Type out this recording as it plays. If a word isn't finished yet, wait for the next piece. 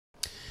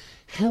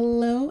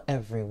Hello,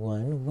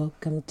 everyone.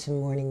 Welcome to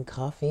Morning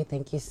Coffee.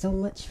 Thank you so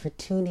much for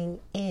tuning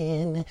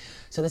in.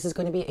 So this is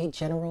going to be a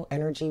general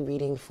energy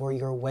reading for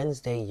your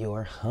Wednesday,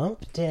 your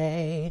hump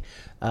day.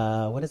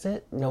 What is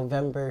it?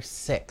 November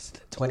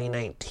 6th,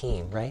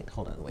 2019, right?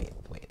 Hold on, wait.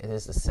 It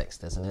is the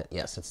 6th, isn't it?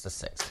 Yes, it's the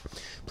 6th.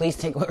 Please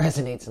take what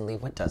resonates and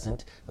leave what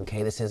doesn't.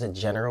 Okay, this is a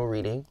general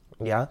reading.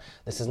 Yeah,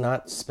 this is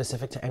not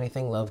specific to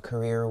anything, love,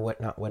 career,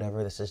 whatnot,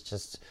 whatever. This is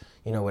just,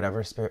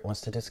 whatever Spirit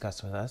wants to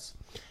discuss with us.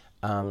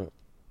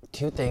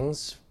 Two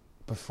things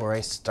before I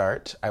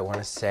start, I want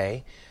to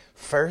say.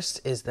 First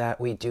is that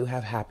we do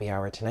have happy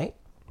hour tonight.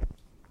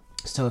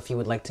 So if you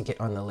would like to get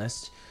on the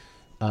list,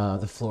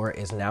 the floor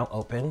is now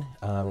open.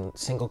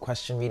 Single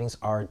question readings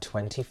are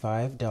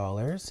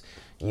 $25.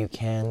 You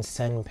can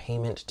send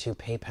payment to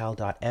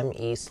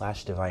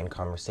paypal.me/divine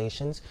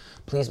conversations.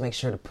 Please make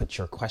sure to put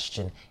your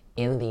question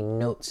in the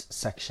notes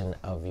section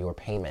of your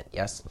payment.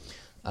 Yes.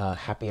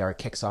 Happy hour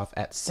kicks off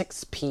at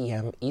 6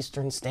 p.m.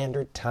 Eastern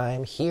Standard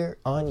Time here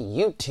on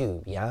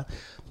YouTube. Yeah.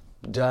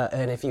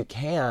 And if you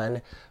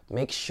can,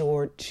 make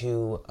sure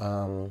to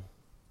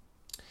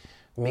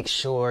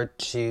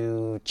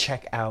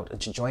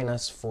join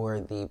us for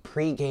the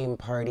pregame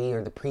party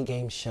or the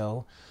pregame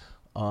show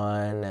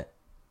on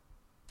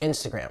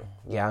Instagram.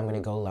 Yeah, I'm going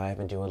to go live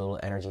and do a little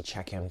energy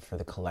check-in for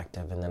the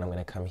collective, and then I'm going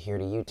to come here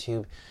to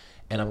YouTube,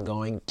 and I'm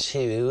going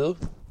to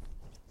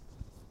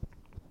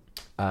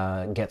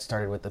get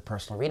started with the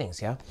personal readings,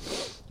 yeah?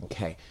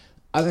 Okay.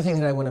 Other thing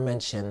that I want to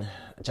mention,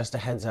 just a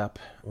heads up,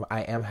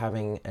 I am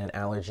having an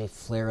allergy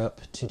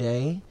flare-up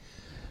today.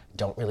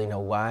 Don't really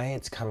know why.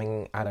 It's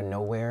coming out of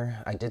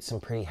nowhere. I did some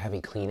pretty heavy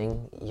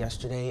cleaning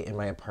yesterday in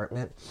my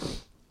apartment,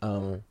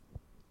 and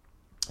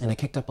I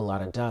kicked up a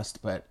lot of dust,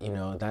 but,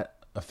 that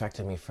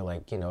affected me for, a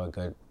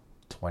good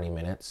 20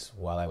 minutes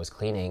while I was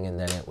cleaning, and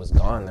then it was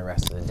gone the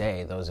rest of the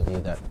day. Those of you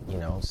that,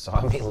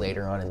 saw me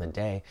later on in the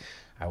day,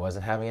 I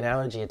wasn't having an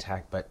allergy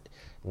attack, but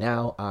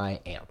now I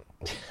am.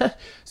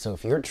 So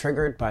if you're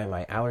triggered by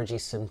my allergy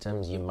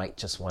symptoms, you might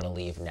just want to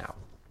leave now.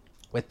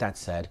 With that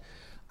said,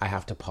 I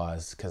have to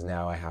pause because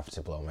now I have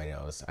to blow my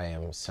nose. I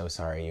am so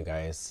sorry, you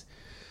guys.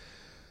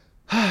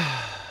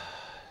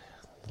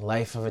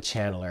 Life of a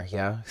channeler,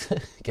 yeah?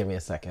 Give me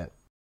a second.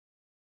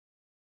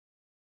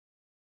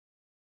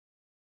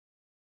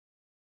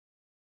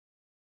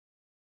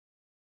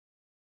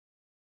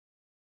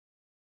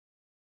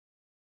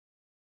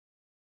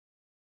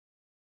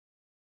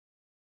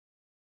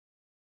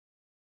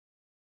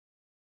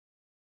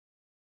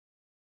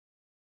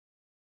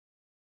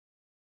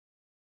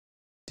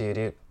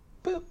 Doo-doo.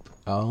 Boop.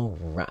 All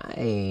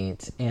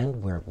right.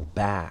 And we're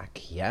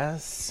back.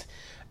 Yes.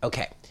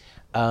 Okay.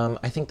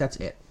 I think that's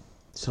it.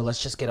 So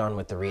let's just get on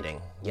with the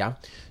reading. Yeah.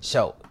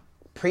 So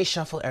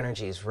pre-shuffle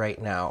energies right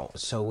now.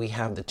 So we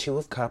have the Two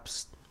of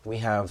Cups. We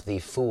have the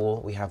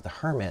Fool. We have the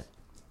Hermit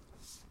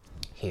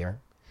here.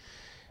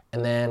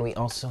 And then we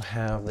also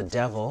have the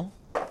Devil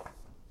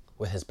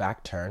with his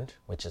back turned,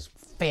 which is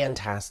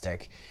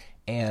fantastic.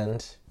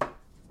 And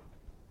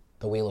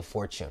the Wheel of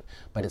Fortune,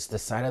 but it's the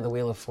side of the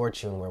Wheel of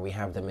Fortune where we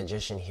have the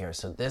Magician here.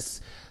 So this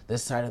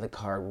side of the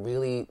card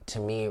really, to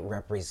me,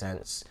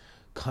 represents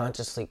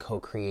consciously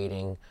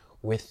co-creating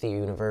with the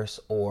universe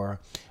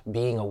or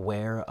being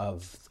aware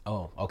of,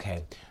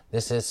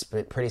 this is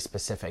pretty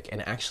specific.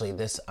 And actually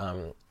this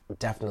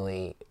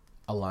definitely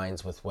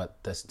aligns with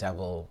what this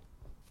Devil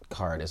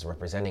card is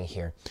representing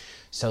here.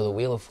 So the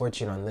Wheel of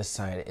Fortune on this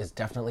side is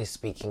definitely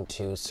speaking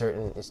to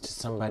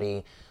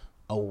somebody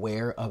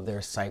aware of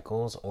their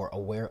cycles or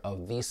aware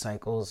of these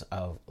cycles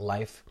of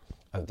life,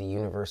 of the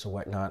universe or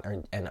whatnot,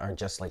 and are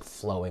just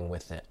flowing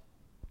with it.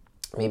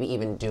 Maybe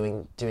even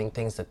doing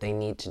things that they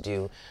need to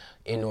do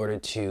in order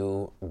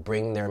to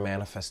bring their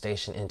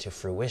manifestation into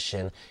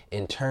fruition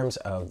in terms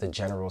of the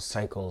general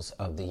cycles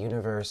of the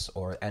universe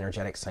or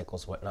energetic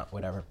cycles, whatnot,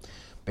 whatever.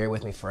 Bear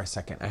with me for a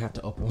second. I have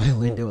to open my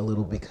window a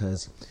little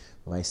because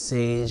my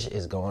sage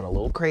is going a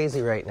little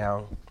crazy right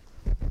now.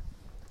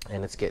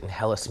 And it's getting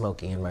hella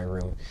smoky in my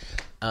room.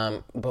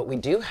 But we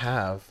do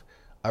have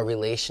a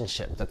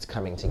relationship that's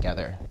coming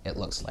together, it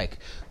looks like,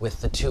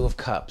 with the Two of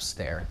Cups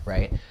there,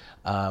 right?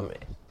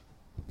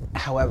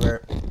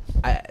 However,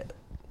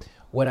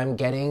 what I'm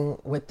getting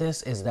with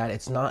this is that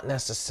it's not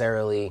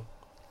necessarily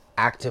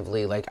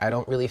actively, I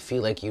don't really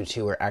feel like you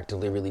two are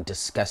actively really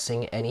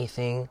discussing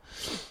anything.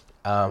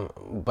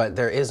 But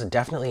there's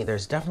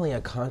definitely a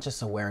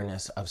conscious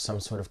awareness of some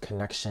sort of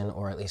connection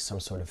or at least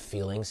some sort of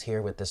feelings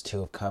here with this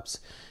Two of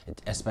Cups,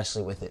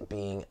 especially with it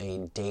being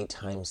a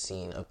daytime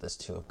scene of this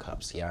Two of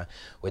Cups, yeah,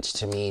 which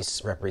to me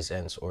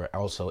represents, or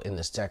also in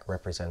this deck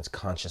represents,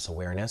 conscious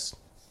awareness.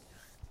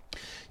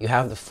 You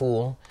have the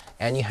Fool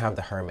and you have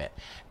the Hermit.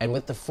 And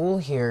with the Fool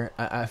here,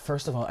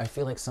 first of all, I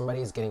feel like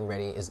somebody is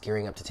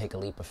gearing up to take a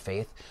leap of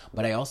faith,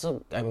 but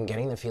I'm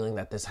getting the feeling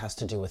that this has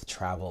to do with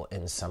travel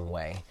in some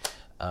way.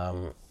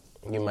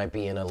 You might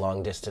be in a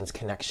long-distance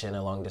connection,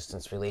 a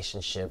long-distance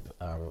relationship,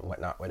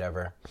 whatnot,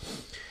 whatever.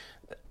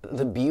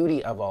 The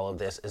beauty of all of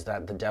this is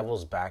that the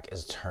Devil's back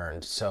is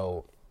turned.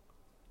 So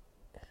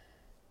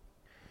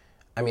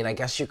I mean, I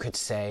guess you could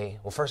say,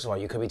 well, first of all,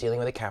 you could be dealing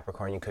with a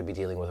Capricorn, you could be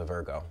dealing with a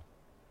Virgo.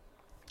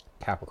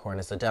 Capricorn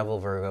is the devil,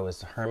 Virgo is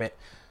the hermit.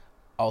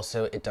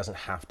 Also, it doesn't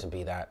have to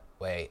be that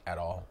way at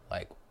all.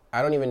 Like,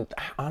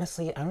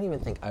 honestly, I don't even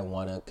think I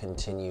want to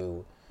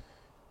continue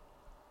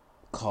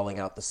calling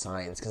out the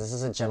signs, because this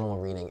is a general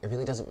reading. It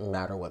really doesn't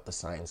matter what the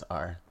signs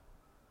are.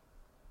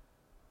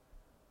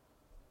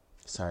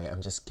 Sorry,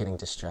 I'm just getting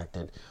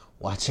distracted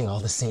watching all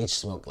the sage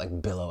smoke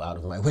like billow out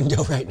of my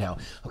window right now.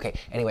 Okay,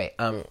 anyway,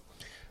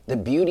 the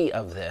beauty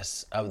of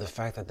this, of the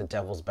fact that the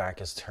devil's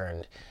back is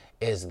turned,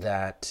 is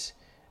that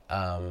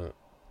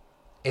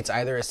it's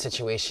either a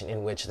situation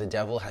in which the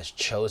devil has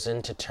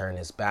chosen to turn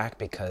his back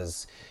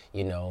because,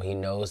 you know, he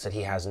knows that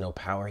he has no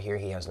power here,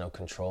 he has no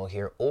control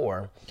here,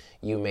 or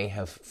you may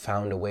have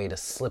found a way to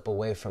slip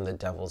away from the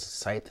devil's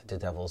sight, the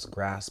devil's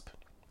grasp.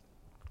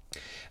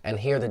 And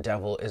here the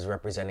devil is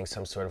representing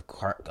some sort of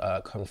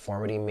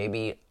conformity,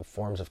 maybe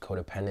forms of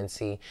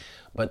codependency.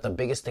 But the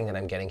biggest thing that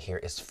I'm getting here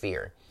is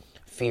fear.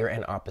 Fear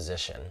and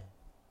opposition.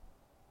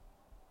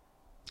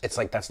 It's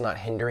like that's not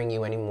hindering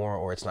you anymore,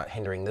 or it's not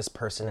hindering this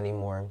person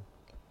anymore.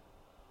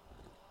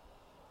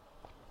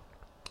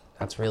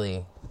 That's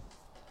really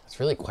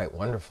quite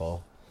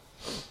wonderful.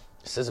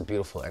 This is a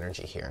beautiful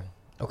energy here.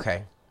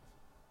 Okay.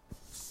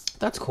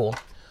 That's cool.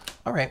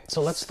 All right,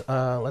 so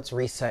let's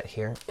reset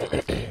here.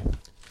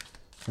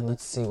 And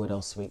let's see what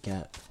else we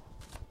get.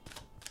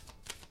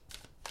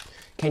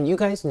 Can you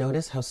guys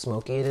notice how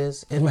smoky it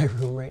is in my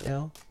room right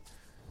now?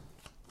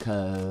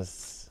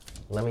 Because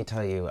let me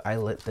tell you, I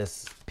lit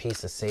this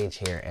piece of sage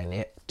here and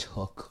it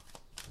took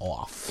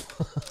off.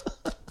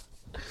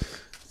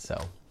 So,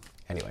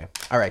 anyway.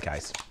 All right,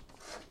 guys.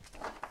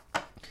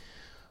 I'm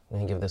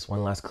going to give this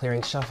one last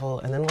clearing shuffle,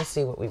 and then we'll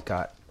see what we've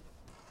got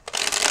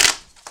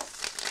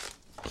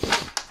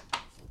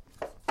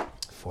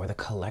for the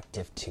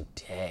collective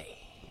today.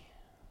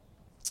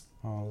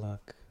 Oh,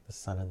 look, the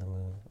sun and the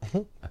moon.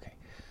 Okay.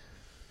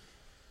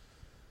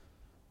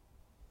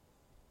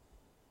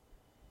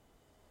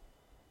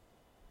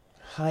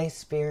 Hi,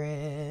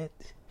 Spirit.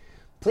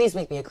 Please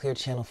make me a clear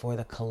channel for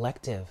the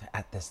collective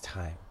at this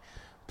time.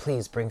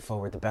 Please bring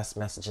forward the best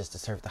messages to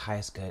serve the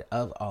highest good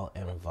of all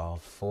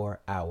involved for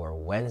our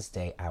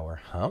Wednesday, our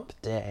hump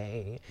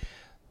day.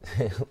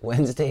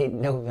 Wednesday,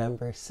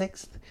 November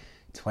 6th,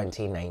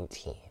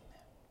 2019.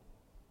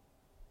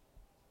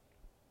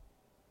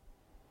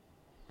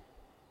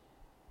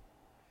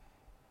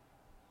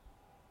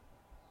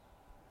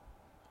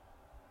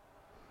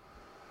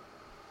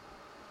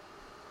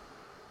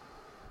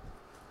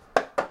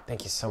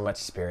 Thank you so much,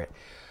 Spirit.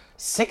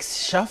 6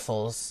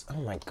 shuffles.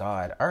 Oh my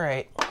God. All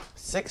right.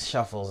 6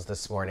 shuffles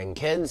this morning,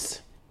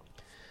 kids.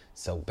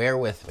 So bear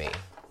with me.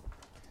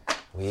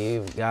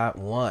 We've got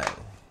 1.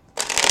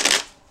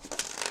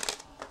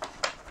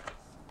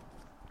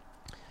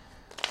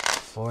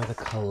 For the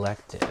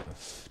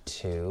collective.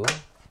 2.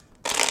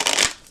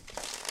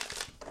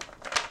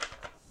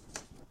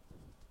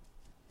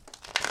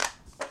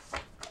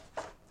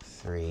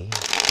 3.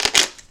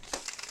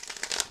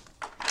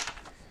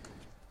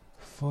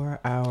 For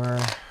our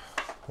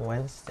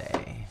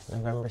Wednesday,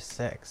 November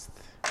 6th.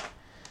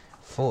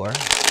 4.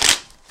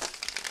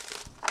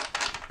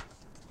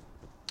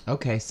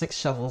 Okay, 6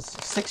 shuffles.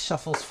 6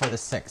 shuffles for the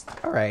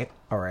 6th. All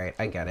right,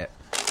 I get it.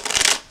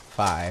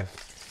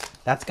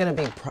 5. That's going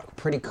to be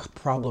pretty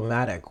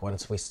problematic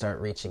once we start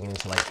reaching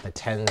into like the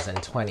 10s and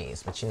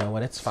 20s. But you know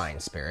what? It's fine,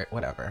 Spirit.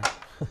 Whatever.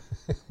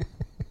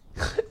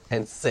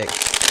 And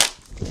 6.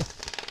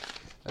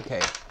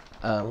 Okay,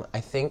 I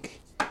think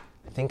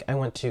I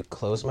want to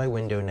close my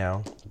window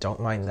now.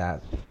 Don't mind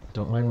that.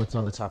 Don't mind what's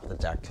on the top of the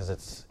deck, because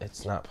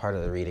it's not part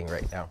of the reading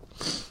right now.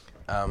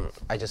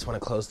 I just want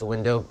to close the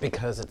window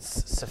because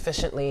it's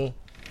sufficiently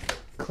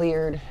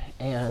cleared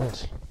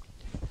and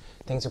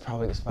things are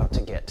probably just about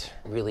to get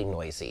really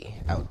noisy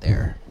out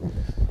there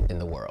in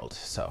the world.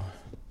 So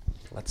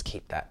let's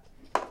keep that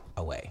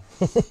away.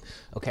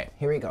 Okay,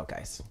 here we go,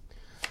 guys.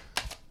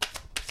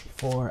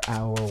 For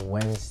our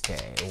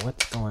Wednesday,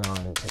 what's going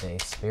on today,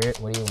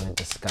 Spirit? What do you want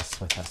to discuss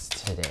with us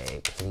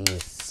today?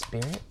 Please,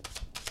 Spirit.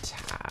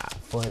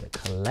 For the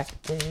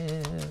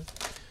collective.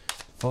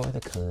 For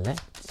the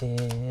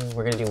collective.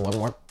 We're going to do one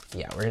more.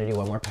 Yeah, we're going to do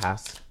one more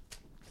pass.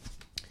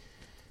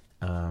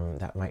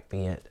 That might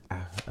be it.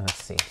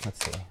 Let's see.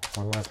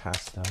 One more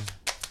pass, though.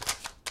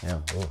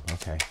 Yeah, ooh,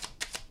 okay.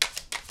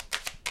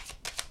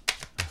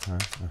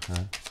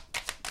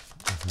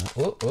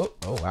 Ooh,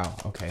 oh, wow.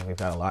 Okay, we've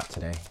got a lot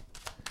today.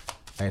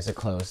 My eyes are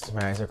closed,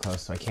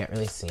 so I can't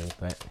really see,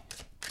 but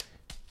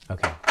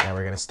okay, now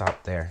we're gonna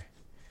stop there.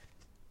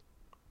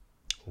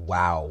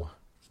 Wow.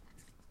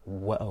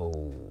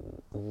 Whoa.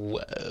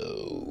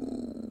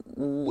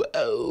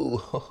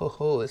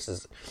 This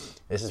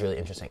is really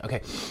interesting.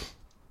 Okay.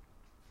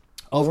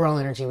 Overall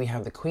energy, we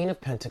have the Queen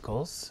of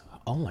Pentacles.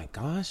 Oh my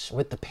gosh,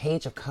 with the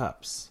Page of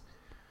Cups.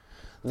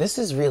 This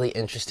is really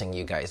interesting,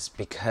 you guys,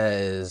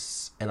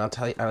 because, and I'll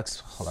tell you,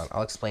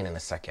 I'll explain in a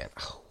second.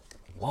 Oh,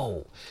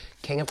 whoa.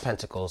 King of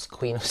Pentacles,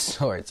 Queen of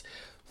Swords,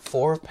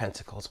 Four of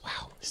Pentacles.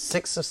 Wow.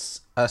 Six of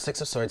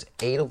Swords,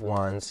 Eight of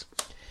Wands,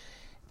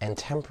 and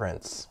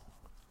Temperance.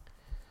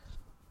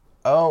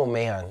 Oh,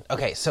 man.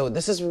 Okay, so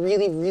this is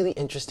really, really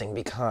interesting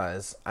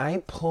because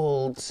I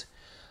pulled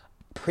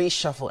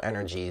pre-shuffle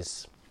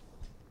energies.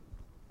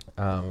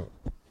 I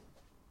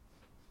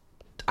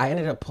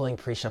ended up pulling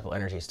pre-shuffle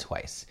energies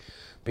twice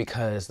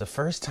because the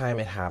first time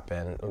it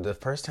happened, the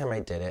first time I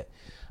did it,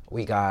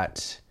 we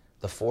got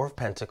the Four of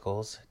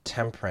Pentacles,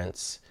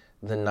 Temperance,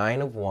 the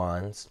Nine of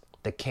Wands,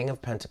 the King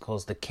of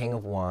Pentacles, the King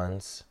of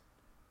Wands,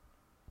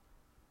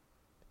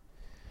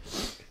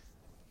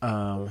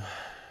 and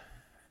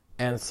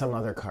some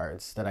other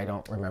cards that I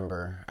don't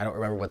remember. I don't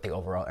remember what the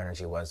overall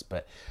energy was,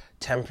 but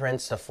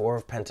Temperance, the Four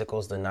of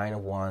Pentacles, the Nine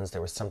of Wands,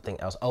 there was something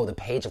else. Oh, the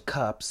Page of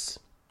Cups.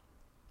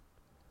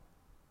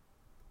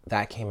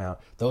 That came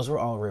out. Those were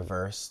all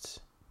reversed.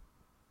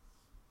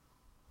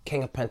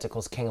 King of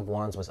Pentacles, King of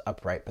Wands was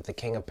upright, but the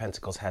King of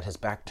Pentacles had his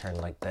back turned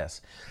like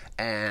this.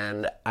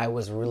 And I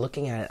was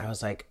looking at it, I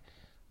was like,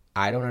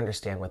 I don't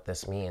understand what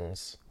this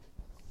means.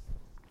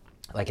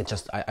 Like, it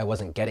just, I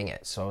wasn't getting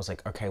it. So I was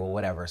like, okay, well,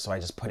 whatever. So I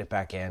just put it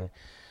back in,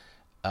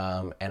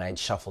 and I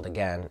shuffled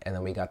again. And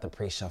then we got the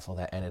pre-shuffle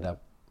that ended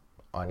up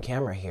on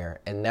camera here.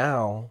 And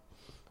now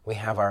we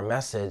have our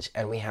message,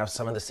 and we have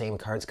some of the same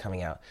cards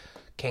coming out.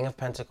 King of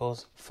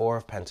Pentacles, Four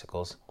of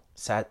Pentacles,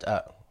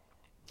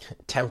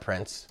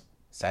 Temperance,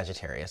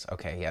 Sagittarius.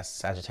 Okay, yes,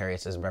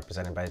 Sagittarius is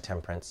represented by the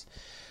Temperance.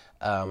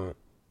 And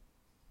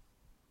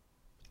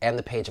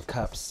the Page of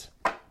Cups,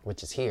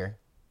 which is here,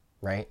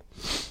 right?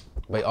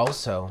 But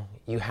also,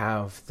 you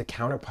have the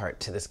counterpart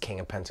to this King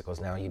of Pentacles.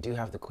 Now, you do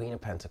have the Queen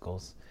of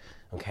Pentacles,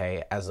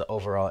 okay, as the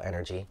overall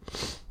energy.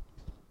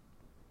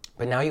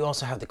 But now you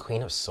also have the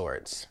Queen of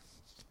Swords.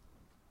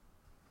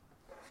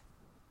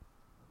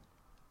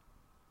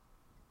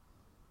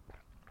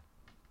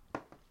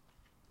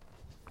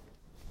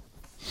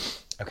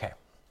 Okay,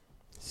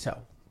 so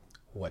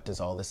what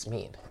does all this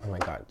mean? Oh my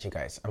God, you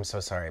guys, I'm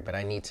so sorry, but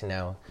I need to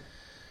know.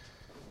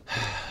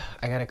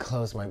 I gotta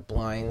close my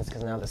blinds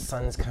because now the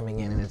sun's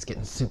coming in and it's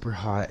getting super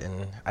hot,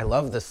 and I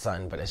love the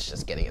sun, but it's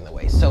just getting in the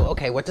way. So,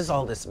 okay, what does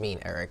all this mean,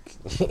 Eric?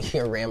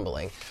 You're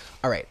rambling.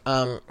 All right.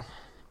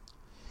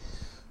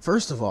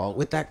 First of all,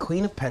 with that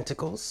Queen of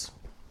Pentacles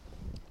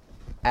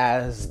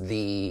as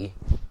the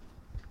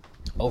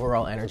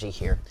overall energy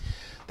here,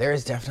 there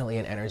is definitely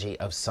an energy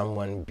of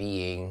someone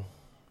being,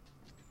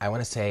 I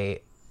want to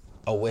say,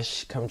 a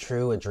wish come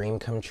true, a dream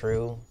come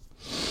true.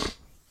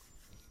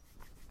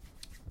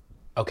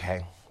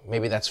 Okay,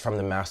 maybe that's from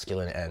the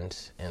masculine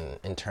end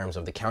in terms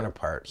of the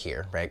counterpart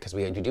here, right? Because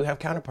we do have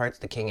counterparts,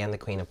 the King and the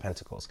Queen of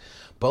Pentacles.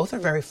 Both are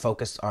very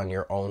focused on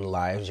your own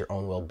lives, your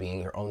own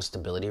well-being, your own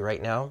stability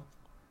right now,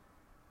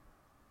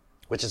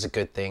 which is a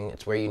good thing.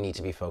 It's where you need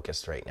to be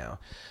focused right now.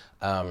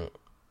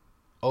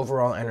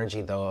 Overall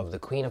energy, though, of the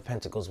Queen of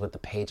Pentacles with the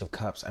Page of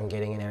Cups, I'm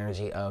getting an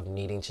energy of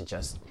needing to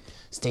just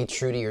stay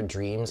true to your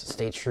dreams,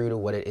 stay true to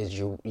what it is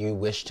you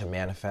wish to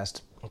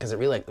manifest, because it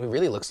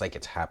really looks like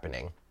it's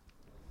happening.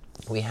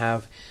 We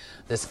have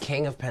this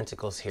King of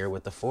Pentacles here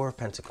with the Four of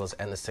Pentacles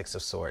and the Six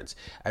of Swords.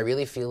 I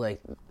really feel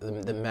like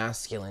the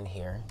masculine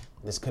here,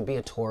 this could be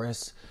a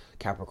Taurus,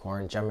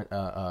 Capricorn,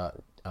 Gemini,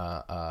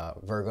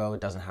 Virgo.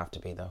 It doesn't have to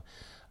be, though.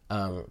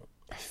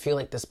 I feel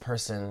like this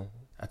person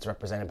that's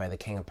represented by the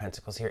King of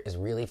Pentacles here is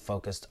really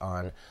focused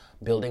on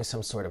building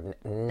some sort of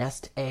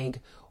nest egg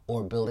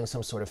or building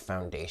some sort of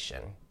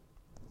foundation,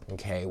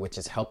 okay, which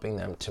is helping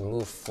them to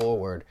move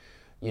forward,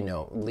 you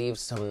know, leave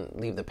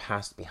the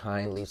past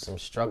behind, leave some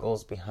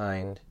struggles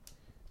behind.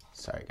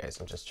 Sorry, guys,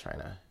 I'm just trying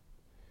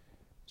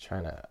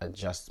to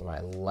adjust my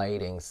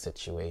lighting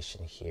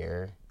situation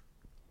here.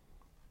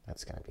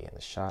 That's going to be in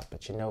the shot,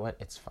 but you know what?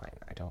 It's fine.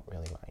 I don't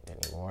really mind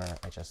anymore.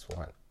 I just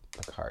want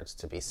the cards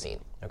to be seen.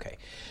 Okay.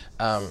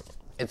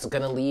 It's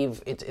going to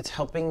leave, it's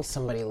helping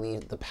somebody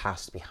leave the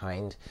past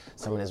behind.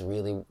 Someone is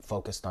really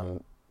focused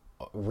on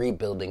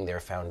rebuilding their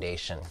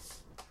foundation.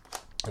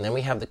 And then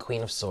we have the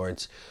Queen of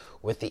Swords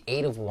with the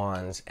Eight of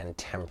Wands and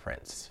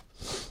Temperance.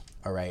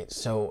 All right,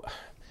 so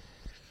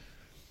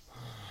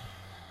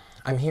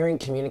I'm hearing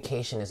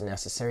communication is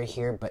necessary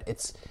here,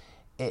 but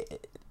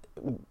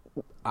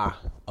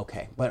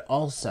okay. But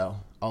also,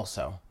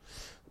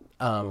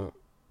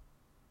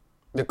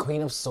 the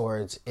Queen of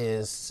Swords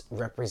is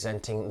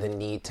representing the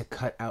need to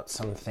cut out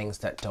some things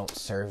that don't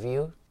serve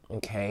you,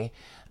 okay?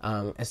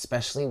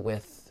 Especially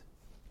with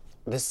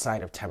this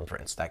side of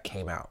Temperance that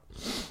came out.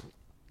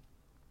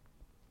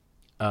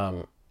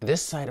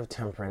 This side of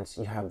Temperance,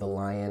 you have the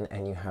lion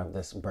and you have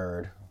this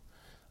bird.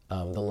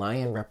 The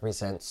lion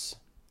represents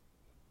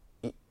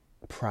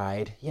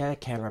pride. Yeah,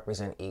 it can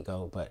represent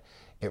ego, but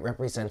it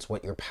represents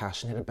what you're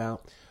passionate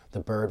about. The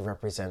bird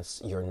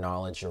represents your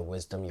knowledge, your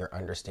wisdom, your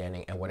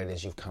understanding, and what it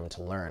is you've come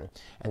to learn.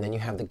 And then you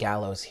have the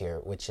gallows here,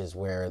 which is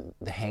where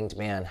the hanged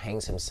man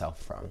hangs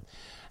himself from.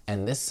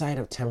 And this side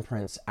of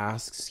Temperance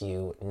asks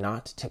you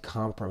not to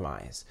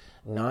compromise,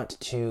 not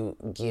to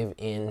give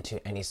in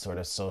to any sort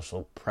of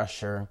social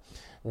pressure,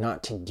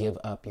 not to give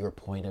up your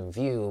point of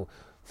view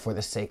for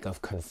the sake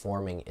of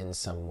conforming in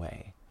some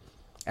way.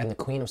 And the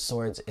Queen of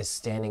Swords is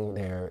standing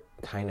there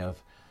kind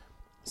of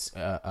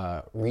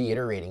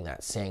reiterating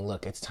that, saying,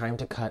 look, it's time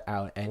to cut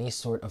out any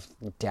sort of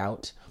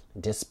doubt,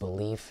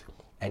 disbelief,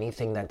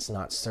 anything that's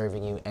not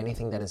serving you,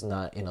 anything that is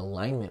not in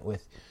alignment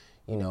with,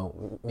 you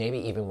know, maybe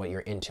even what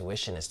your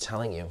intuition is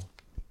telling you.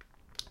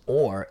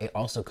 Or it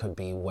also could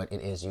be what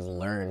it is you've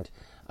learned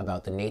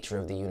about the nature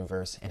of the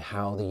universe and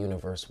how the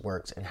universe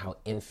works and how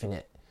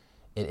infinite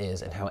it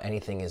is and how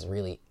anything is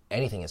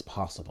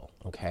possible.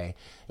 Okay,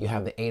 you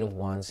have the Eight of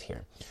Wands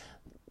here.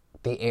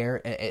 The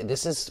air,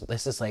 this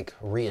is like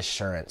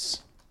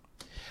reassurance.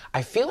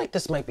 I feel like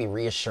this might be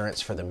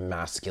reassurance for the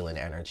masculine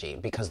energy,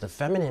 because the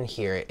feminine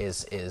here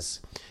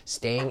is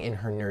staying in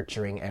her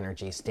nurturing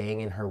energy,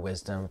 staying in her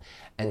wisdom,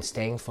 and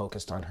staying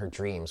focused on her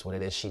dreams, what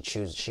it is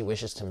she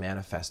wishes to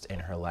manifest in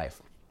her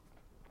life.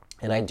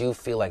 And I do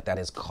feel like that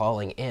is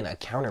calling in a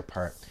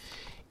counterpart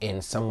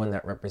in someone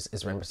that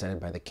is represented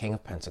by the King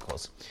of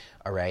Pentacles.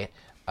 All right.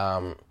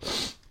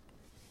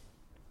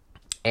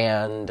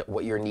 And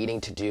what you're needing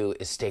to do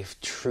is stay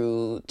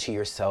true to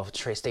yourself,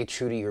 stay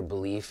true to your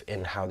belief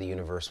in how the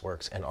universe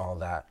works and all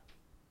that.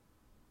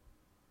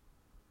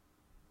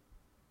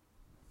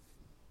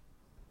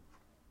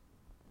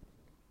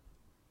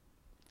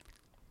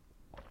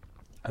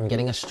 I'm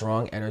getting a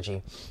strong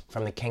energy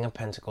from the King of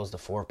Pentacles, the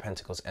Four of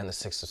Pentacles, and the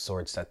Six of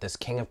Swords, that this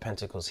King of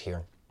Pentacles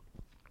here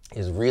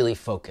is really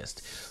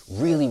focused,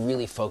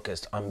 really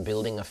focused on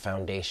building a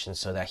foundation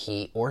so that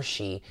he or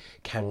she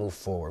can move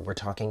forward. We're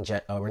talking,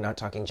 we're not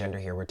talking gender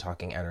here, we're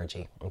talking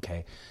energy,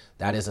 okay?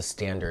 That is a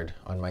standard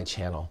on my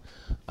channel.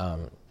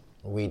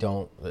 We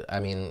don't, I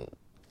mean,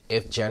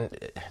 if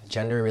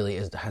gender really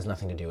has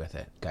nothing to do with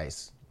it,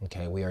 guys,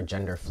 okay? We are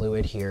gender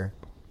fluid here.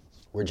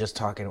 We're just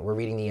talking, we're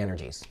reading the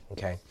energies,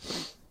 okay?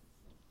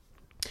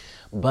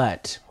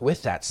 But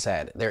with that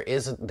said, there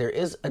is a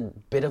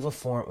bit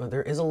of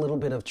there is a little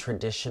bit of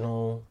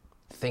traditional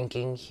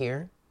thinking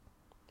here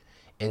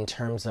in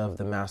terms of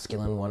the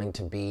masculine wanting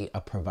to be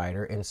a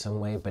provider in some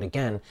way. But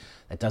again,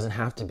 that doesn't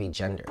have to be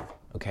gender,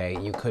 okay?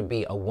 You could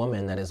be a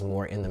woman that is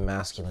more in the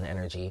masculine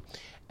energy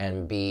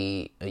and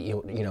be,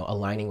 you know,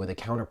 aligning with a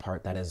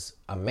counterpart that is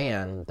a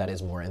man that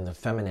is more in the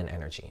feminine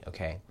energy,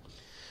 okay?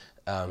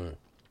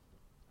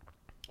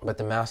 But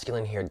the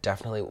masculine here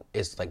definitely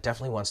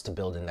wants to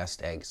build a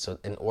nest egg. So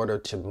in order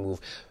to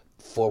move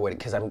forward,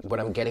 because what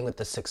I'm getting with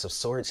the Six of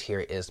Swords here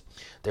is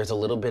there's a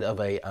little bit of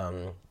a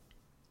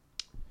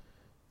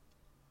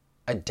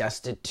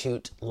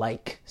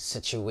destitute-like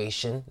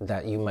situation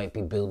that you might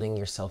be building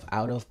yourself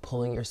out of,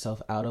 pulling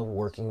yourself out of,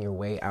 working your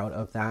way out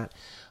of that.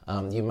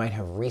 You might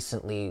have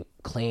recently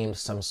claimed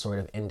some sort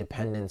of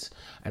independence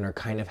and are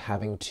kind of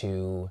having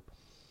to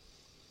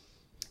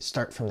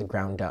start from the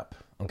ground up.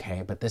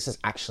 Okay, but this is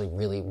actually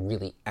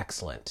really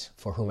excellent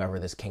for whomever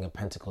this King of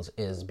Pentacles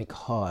is,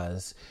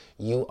 because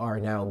you are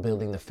now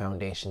building the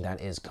foundation that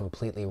is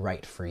completely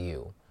right for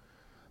you,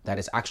 that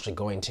is actually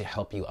going to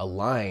help you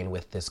align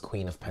with this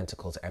Queen of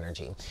Pentacles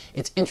energy.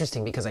 It's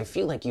interesting because I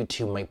feel like you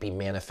two might be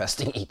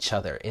manifesting each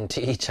other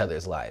into each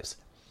other's lives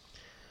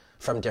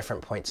from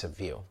different points of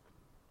view.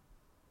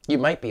 You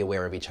might be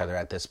aware of each other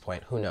at this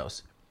point. Who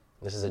knows?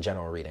 This is a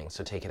general reading,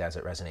 so take it as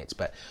it resonates.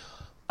 But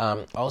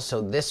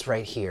also, this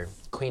right here,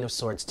 Queen of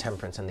Swords,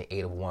 Temperance, and the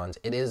Eight of Wands,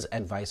 it is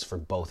advice for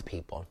both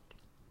people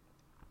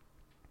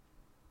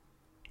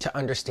to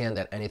understand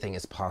that anything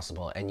is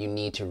possible, and you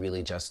need to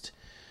really just,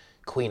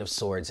 Queen of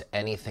Swords,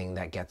 anything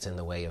that gets in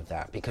the way of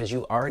that, because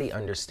you already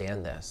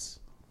understand this.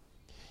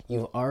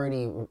 You've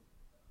already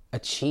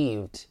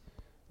achieved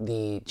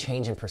the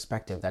change in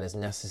perspective that is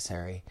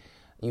necessary.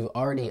 You've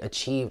already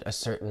achieved a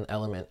certain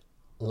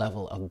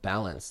level of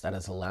balance that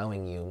is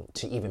allowing you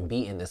to even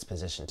be in this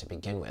position to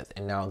begin with.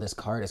 And now this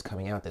card is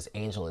coming out. This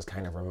angel is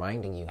kind of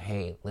reminding you,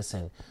 hey,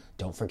 listen,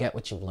 don't forget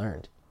what you've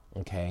learned,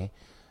 okay?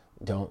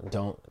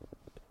 Don't.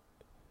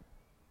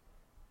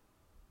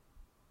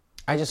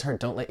 I just heard,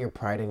 don't let your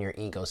pride and your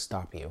ego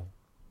stop you.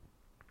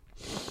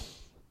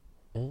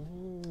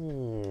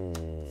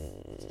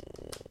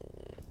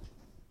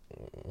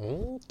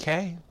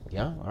 Okay.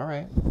 Yeah, all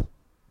right.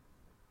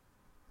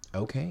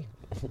 Okay.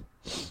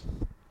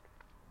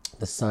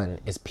 The sun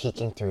is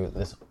peeking through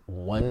this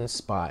one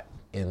spot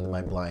in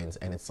my blinds,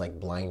 and it's like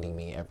blinding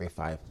me every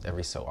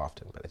so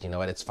often. But you know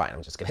what? It's fine.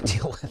 I'm just going to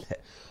deal with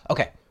it.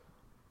 Okay.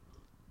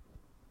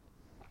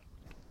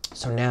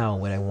 So now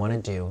what I want to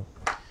do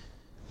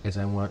is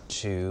I want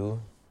to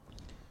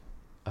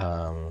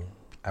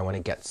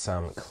get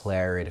some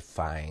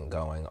clarifying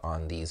going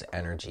on these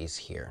energies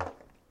here.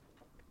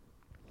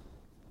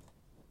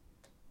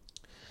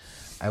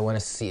 I want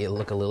to see it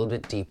look a little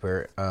bit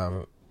deeper.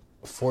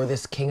 For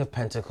this King of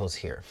Pentacles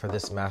here, for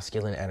this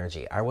masculine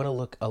energy, I want to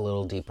look a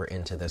little deeper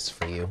into this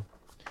for you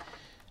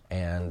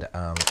and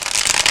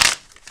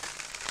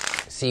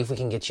see if we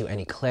can get you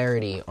any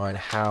clarity on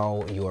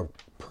how you're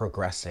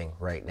progressing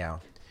right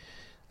now.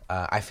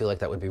 I feel like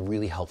that would be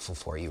really helpful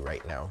for you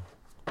right now.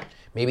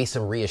 Maybe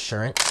some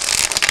reassurance,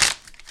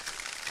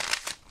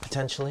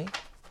 potentially.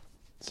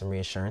 Some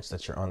reassurance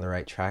that you're on the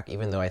right track,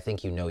 even though I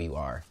think you know you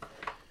are.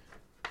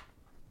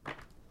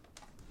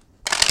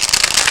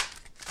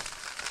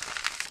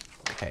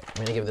 Okay, I'm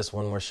going to give this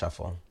one more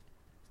shuffle.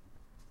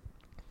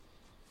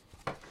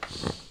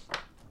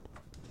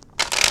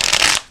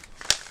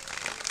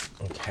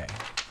 Okay,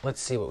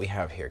 let's see what we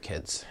have here,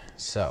 kids.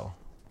 So,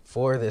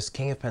 for this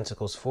King of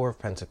Pentacles, Four of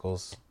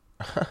Pentacles,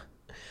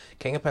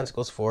 King of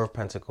Pentacles, Four of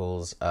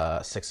Pentacles,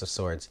 Six of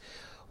Swords.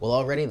 Well,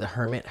 already the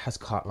Hermit has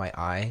caught my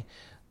eye.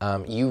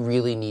 You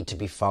really need to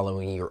be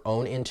following your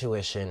own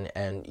intuition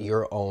and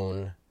your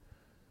own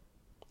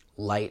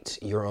light,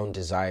 your own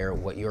desire,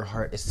 what your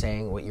heart is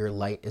saying, what your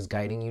light is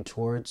guiding you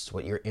towards,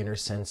 what your inner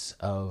sense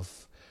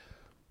of,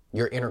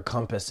 your inner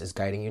compass is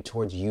guiding you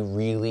towards. You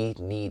really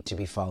need to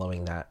be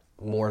following that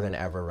more than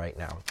ever right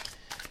now.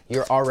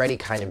 You're already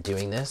kind of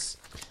doing this,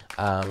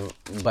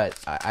 but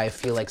I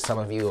feel like some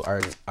of you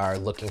are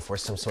looking for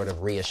some sort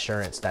of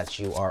reassurance that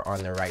you are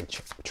on the right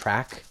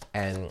track,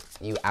 and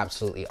you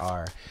absolutely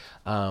are.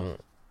 And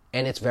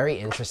it's very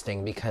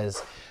interesting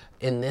because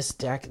in this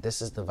deck,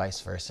 this is the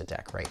vice versa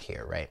deck right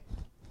here, right?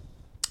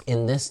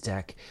 In this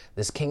deck,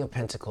 this King of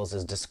Pentacles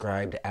is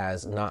described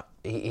as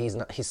he's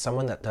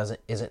someone that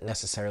isn't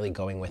necessarily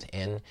going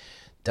within,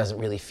 doesn't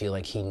really feel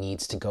like he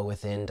needs to go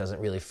within,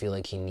 doesn't really feel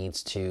like he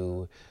needs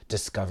to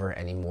discover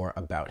any more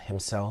about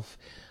himself.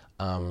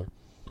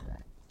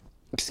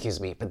 Excuse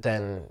me. But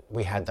then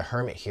we had the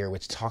Hermit here,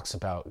 which talks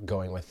about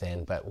going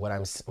within. But what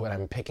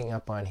I'm picking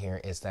up on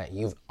here is that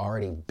you've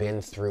already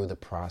been through the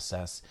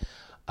process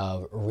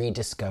of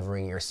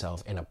rediscovering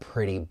yourself in a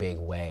pretty big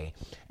way,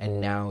 and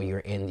now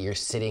you're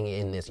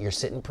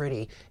sitting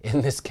pretty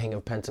in this King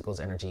of Pentacles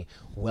energy,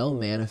 well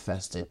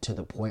manifested to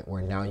the point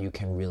where now you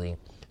can really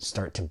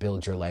start to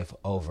build your life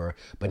over,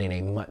 but in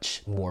a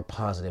much more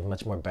positive,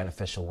 much more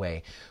beneficial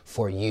way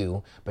for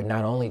you, but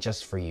not only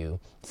just for you,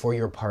 for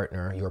your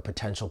partner, your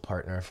potential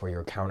partner, for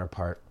your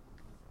counterpart,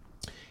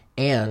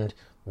 and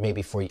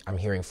maybe I'm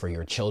hearing for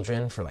your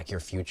children, for like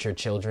your future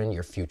children,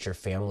 your future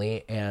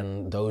family,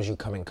 and those you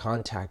come in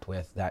contact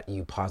with that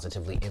you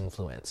positively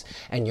influence.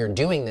 And you're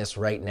doing this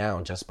right now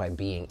just by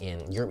being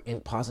you're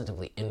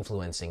positively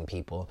influencing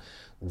people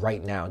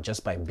right now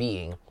just by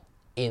being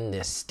in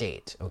this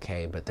state,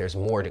 okay? But there's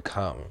more to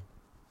come,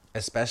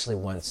 especially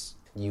once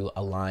you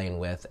align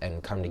with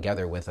and come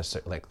together with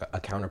a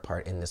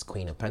counterpart in this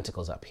Queen of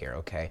Pentacles up here,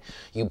 okay?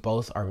 You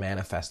both are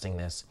manifesting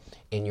this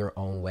in your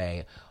own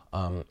way,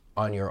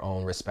 on your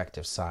own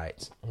respective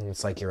sides. And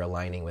it's like you're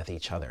aligning with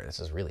each other. This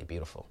is really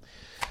beautiful.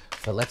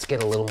 But let's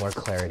get a little more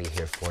clarity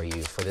here for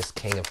you, for this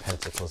King of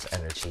Pentacles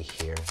energy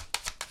here.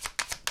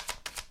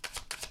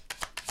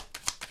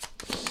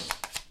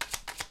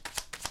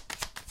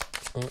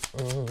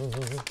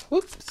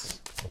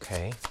 Whoops.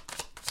 Okay.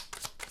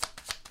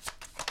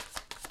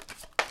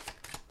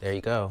 There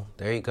you go.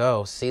 There you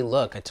go. See,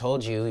 look, I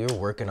told you you're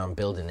working on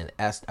building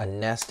a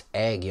nest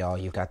egg, y'all.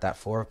 You've got that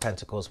Four of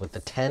Pentacles with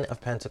the 10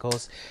 of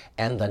Pentacles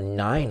and the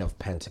 9 of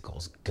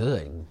Pentacles.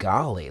 Good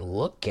golly,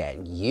 look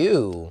at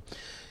you.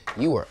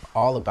 You are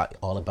all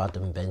about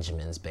them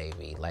Benjamins,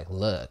 baby. Like,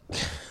 look.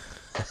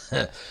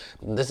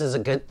 This is a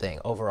good thing.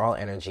 Overall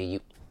energy,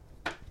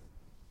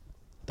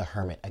 the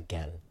Hermit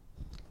again.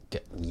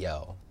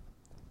 Yo.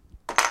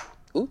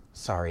 Ooh,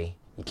 sorry.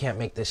 You can't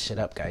make this shit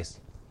up, guys.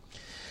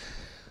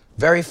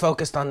 Very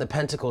focused on the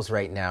Pentacles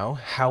right now.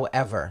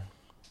 However,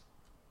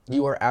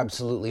 you are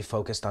absolutely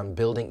focused on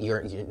building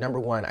your number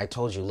one. I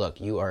told you,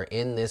 look, you are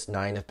in this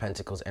 9 of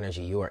Pentacles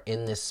energy. You are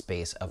in this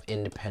space of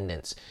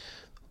independence.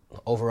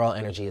 Overall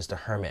energy is the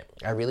Hermit.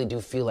 I really do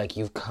feel like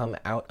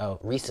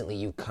recently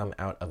you've come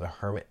out of a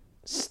Hermit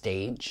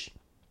stage.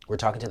 We're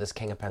talking to this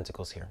King of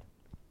Pentacles here.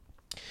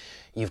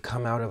 You've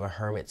come out of a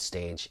Hermit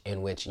stage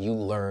in which you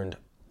learned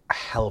a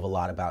hell of a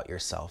lot about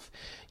yourself.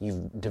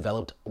 You've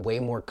developed way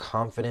more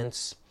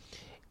confidence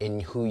in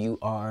who you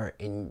are,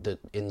 in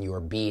your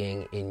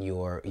being, in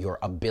your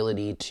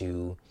ability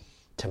to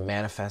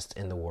manifest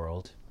in the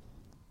world.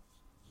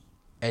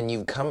 And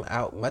you've come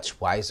out much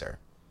wiser,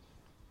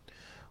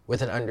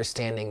 with an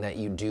understanding that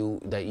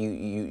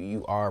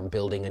you are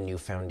building a new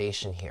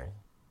foundation here.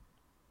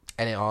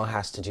 And it all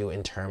has to do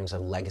in terms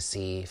of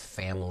legacy,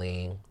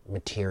 family,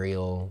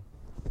 material.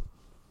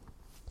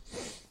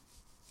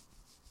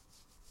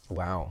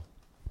 Wow.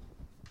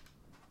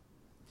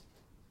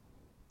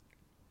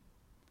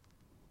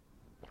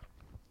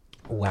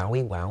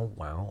 Wowie, wow,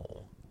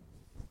 wow.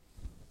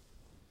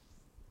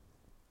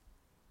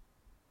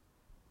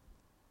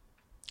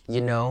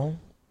 You know,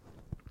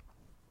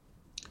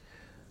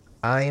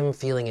 I am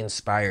feeling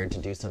inspired to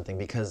do something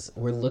because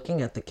we're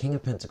looking at the King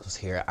of Pentacles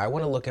here. I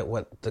want to look at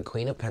what the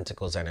Queen of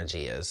Pentacles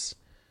energy is.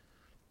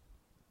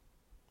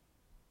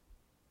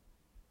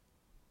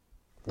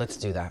 Let's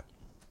do that.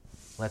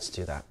 Let's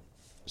do that.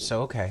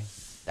 So, okay,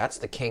 that's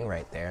the King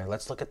right there.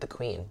 Let's look at the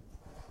Queen.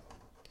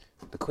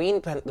 The Queen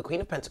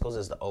of Pentacles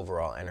is the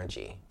overall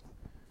energy.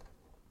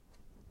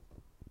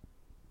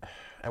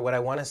 And what I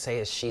want to say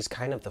is she's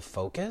kind of the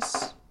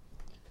focus.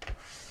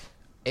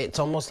 It's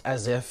almost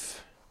as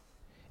if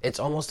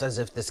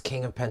this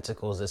King of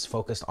Pentacles is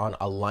focused on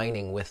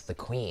aligning with the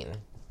Queen.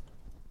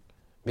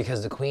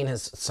 because the queen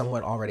has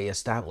somewhat already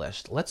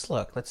established. Let's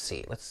look. Let's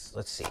see. Let's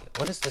see.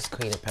 What is this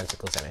Queen of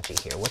Pentacles energy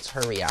here? What's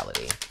her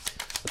reality?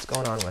 What's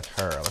going on with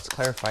her? Let's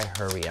clarify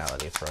her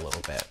reality for a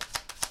little bit.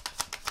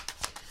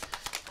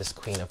 This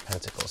Queen of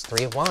Pentacles.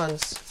 Three of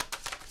Wands.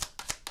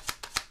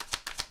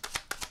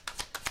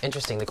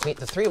 Interesting. The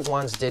Three of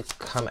Wands did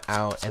come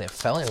out, and it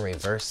fell in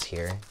reverse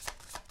here.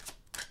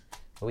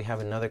 But we have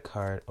another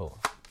card. Oh,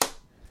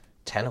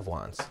 10 of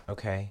Wands.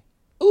 Okay.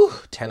 Ooh,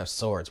 10 of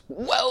Swords.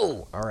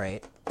 Whoa! All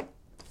right.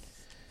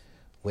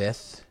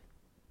 With,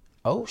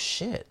 oh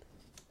shit,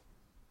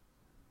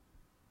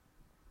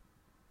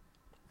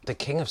 the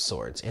King of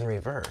Swords in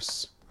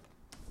reverse.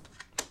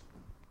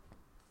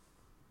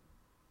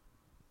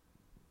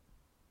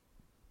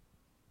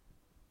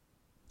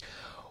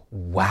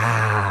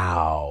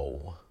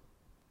 Wow.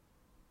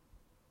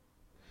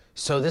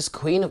 So this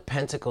Queen of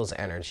Pentacles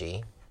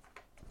energy,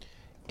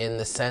 in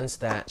the sense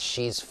that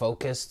she's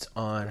focused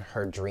on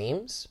her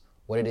dreams,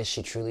 what it is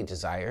she truly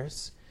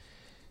desires,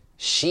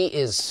 she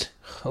is,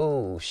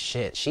 oh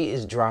shit, she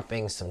is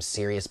dropping some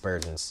serious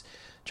burdens.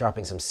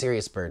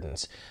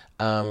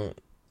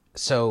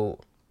 So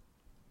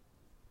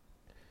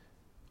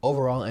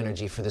overall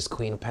energy for this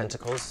Queen of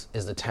Pentacles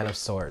is the 10 of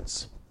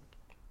Swords.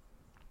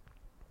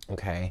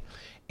 Okay.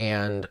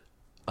 And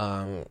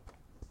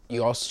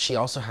she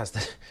also has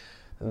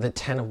the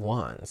 10 of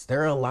Wands.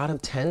 There are a lot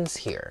of 10s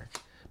here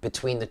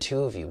between the two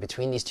of you,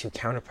 between these two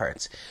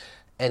counterparts.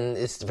 And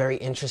it's very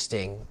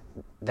interesting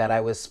that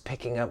I was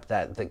picking up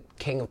that the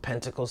King of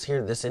Pentacles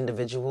here, this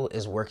individual,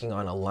 is working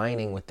on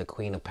aligning with the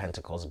Queen of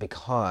Pentacles,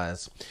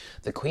 because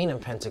the Queen of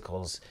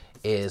Pentacles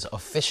is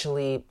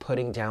officially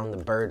putting down the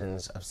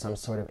burdens of some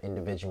sort of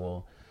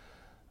individual,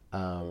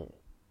 I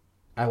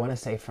want to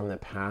say from the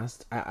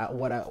past.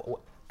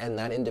 And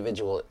that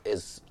individual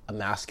is a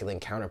masculine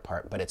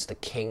counterpart, but it's the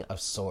King of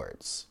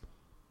Swords.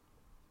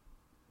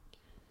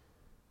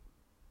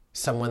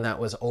 Someone that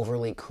was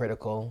overly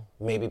critical,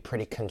 maybe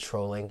pretty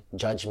controlling,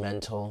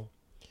 judgmental,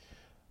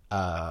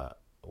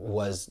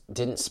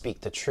 didn't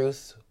speak the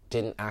truth,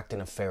 didn't act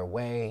in a fair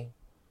way,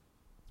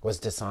 was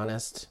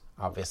dishonest,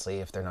 obviously,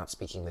 if they're not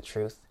speaking the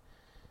truth.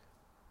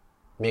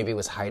 Maybe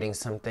was hiding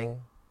something.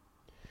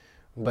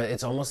 But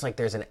it's almost like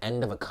there's an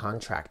end of a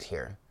contract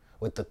here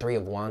with the Three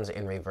of Wands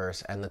in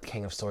reverse and the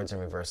King of Swords in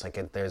reverse.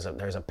 Like there's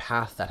a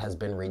path that has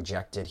been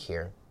rejected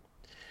here.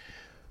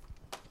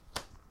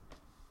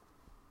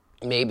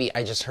 Maybe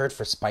I just heard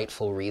for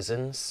spiteful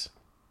reasons.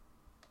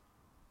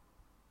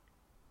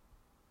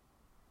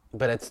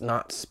 But it's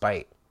not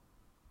spite.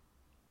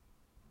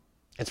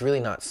 It's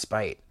really not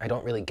spite. I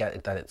don't really get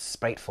it that it's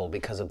spiteful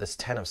because of this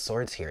 10 of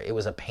Swords here. It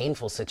was a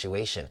painful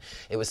situation.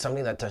 It was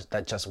something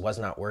that just was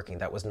not working,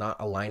 that was not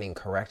aligning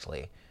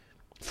correctly.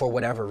 For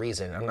whatever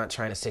reason. I'm not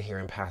trying to sit here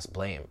and pass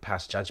blame,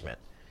 pass judgment.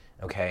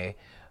 Okay?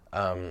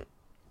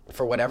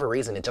 For whatever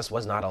reason, it just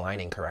was not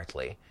aligning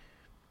correctly.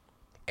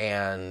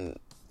 And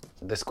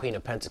this Queen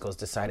of Pentacles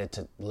decided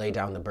to lay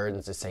down the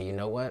burdens to say, you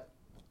know what?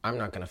 I'm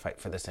not going to fight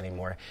for this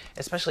anymore.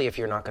 Especially if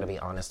you're not going to be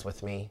honest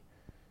with me.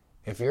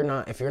 If you're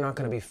not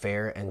going to be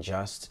fair and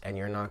just, and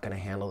you're not going to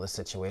handle the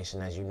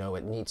situation as you know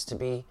it needs to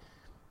be,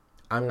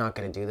 I'm not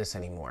going to do this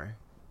anymore.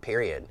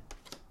 Period.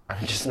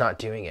 I'm just not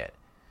doing it.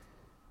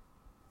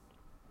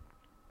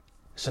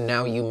 So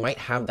now you might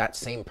have that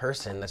same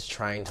person that's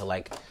trying to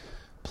like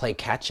play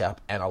catch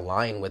up and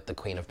align with the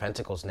Queen of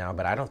Pentacles now,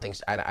 but I don't think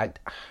so.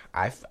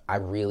 I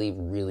really,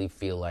 really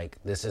feel like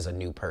this is a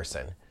new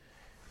person.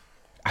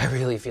 I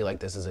really feel like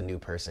this is a new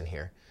person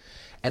here.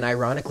 And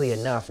ironically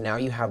enough, now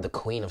you have the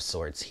Queen of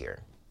Swords here.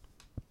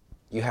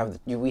 We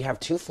have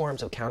two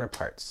forms of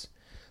counterparts.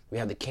 We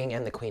have the King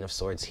and the Queen of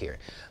Swords here.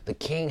 The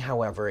King,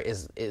 however,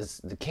 is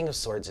the King of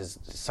Swords is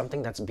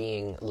something that's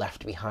being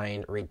left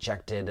behind,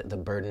 rejected. The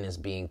burden is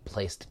being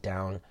placed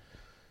down.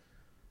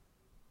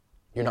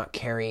 You're not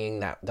carrying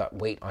that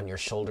weight on your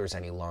shoulders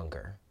any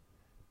longer.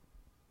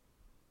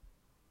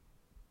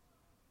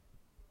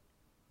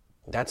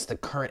 That's the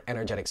current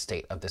energetic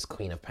state of this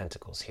Queen of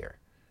Pentacles here.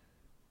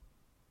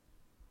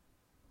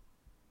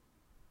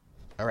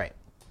 All right.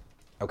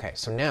 Okay,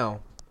 so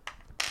now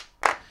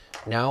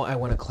I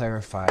want to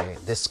clarify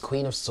this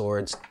Queen of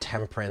Swords,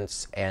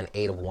 Temperance, and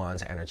Eight of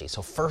Wands energy.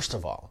 So first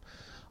of all,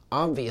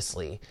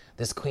 obviously,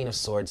 this Queen of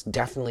Swords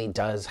definitely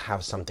does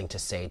have something to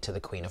say to the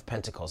Queen of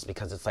Pentacles,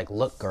 because it's like,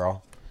 look,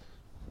 girl,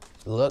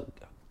 look,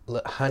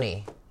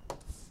 honey,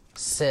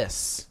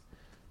 sis,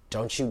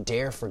 don't you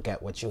dare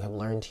forget what you have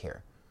learned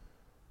here.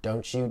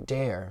 Don't you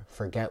dare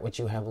forget what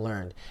you have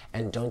learned.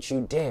 And don't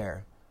you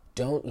dare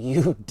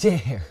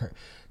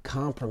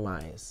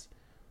compromise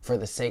for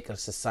the sake of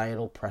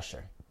societal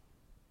pressure.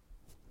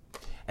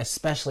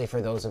 Especially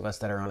for those of us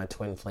that are on a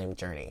twin flame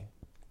journey.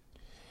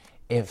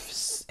 And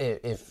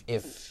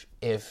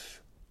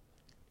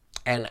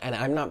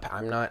I'm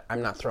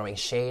not throwing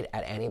shade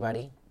at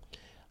anybody.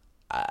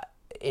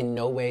 In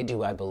no way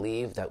do I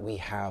believe that we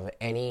have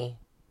any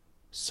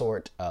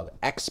sort of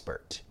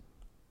expert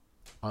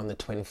on the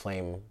twin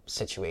flame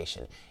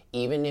situation.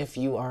 Even if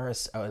you are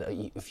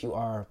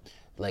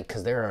like,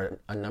 because there are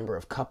a number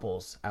of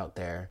couples out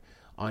there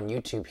on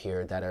YouTube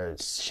here that are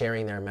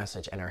sharing their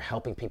message and are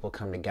helping people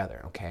come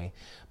together, okay?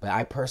 But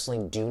I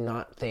personally do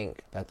not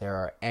think that there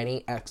are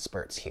any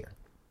experts here,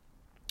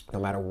 no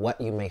matter what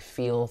you may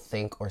feel,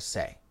 think, or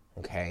say,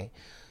 okay?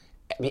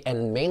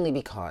 And mainly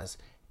because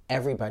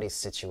everybody's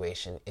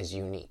situation is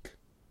unique.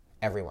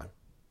 Everyone.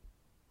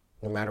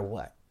 No matter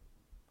what.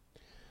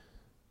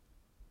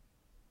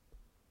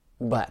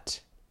 But,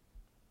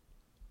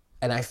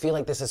 and I feel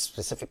like this is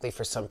specifically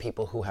for some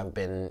people who have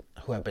been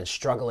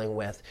struggling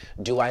with,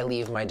 do I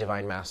leave my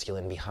divine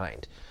masculine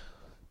behind?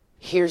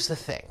 Here's the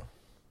thing.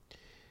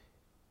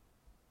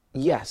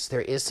 Yes,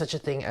 there is such a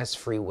thing as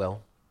free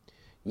will.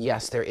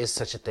 Yes, there is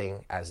such a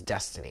thing as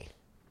destiny.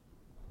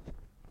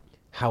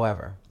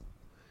 However,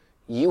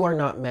 you are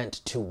not meant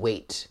to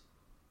wait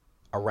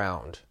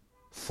around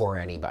for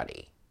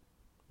anybody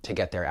to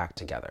get their act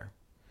together.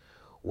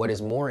 What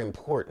is more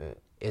important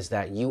is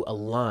that you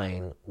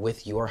align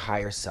with your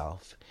higher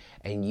self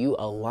and you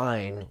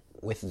align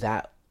with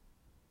that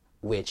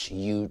which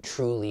you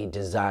truly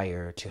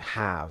desire to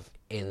have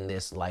in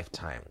this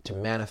lifetime, to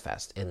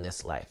manifest in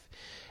this life.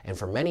 And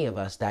for many of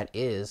us, that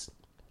is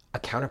a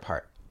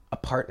counterpart, a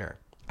partner,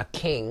 a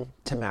king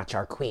to match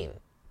our queen,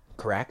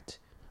 correct?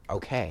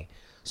 Okay,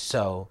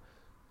 so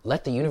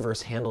let the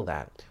universe handle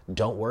that.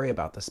 Don't worry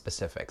about the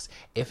specifics.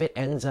 If it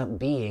ends up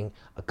being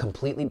a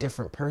completely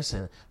different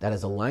person that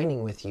is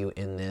aligning with you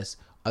in this,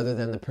 other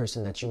than the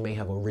person that you may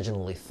have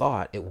originally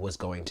thought it was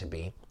going to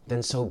be,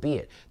 then so be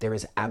it. There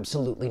is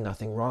absolutely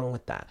nothing wrong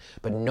with that.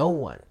 But no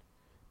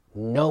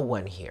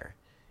one here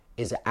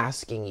is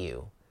asking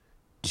you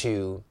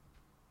to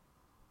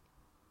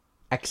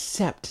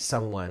accept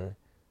someone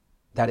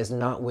that is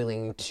not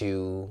willing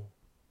to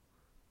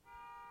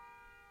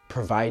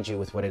provide you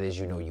with what it is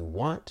you know you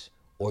want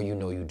or you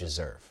know you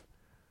deserve.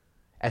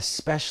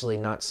 Especially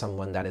not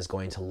someone that is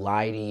going to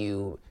lie to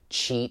you,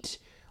 cheat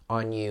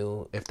on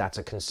you, if that's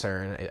a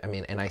concern. I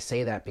mean, and I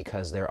say that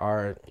because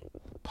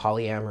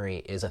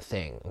polyamory is a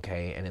thing,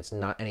 okay? And it's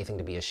not anything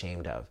to be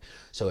ashamed of.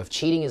 So if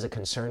cheating is a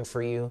concern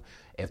for you,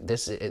 if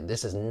this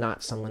is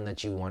not someone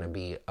that you want to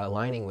be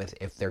aligning with,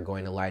 if they're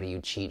going to lie to you,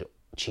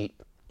 cheat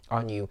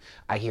on you,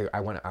 I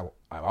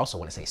also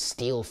want to say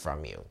steal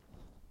from you.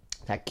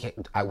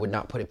 I would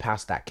not put it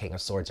past that King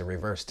of Swords in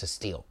reverse to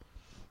steal.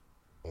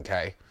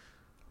 Okay?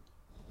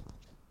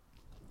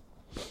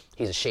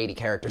 He's a shady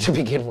character to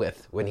begin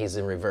with when he's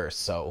in reverse,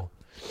 so.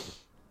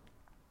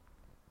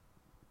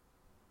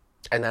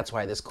 And that's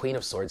why this Queen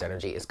of Swords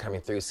energy is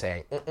coming through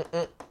saying,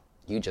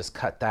 you just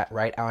cut that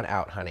right on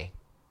out, honey.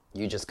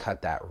 You just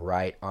cut that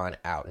right on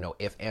out. No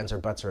ifs, ands, or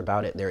buts are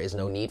about it. There is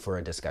no need for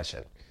a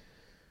discussion.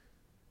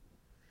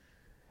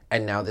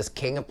 And now this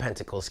King of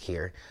Pentacles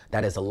here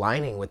that is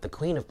aligning with the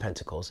Queen of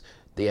Pentacles,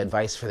 the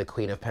advice for the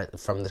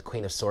from the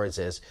Queen of Swords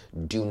is,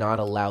 do not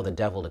allow the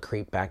devil to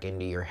creep back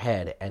into your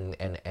head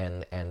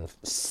and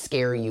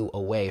scare you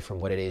away from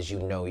what it is you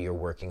know you're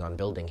working on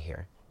building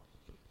here.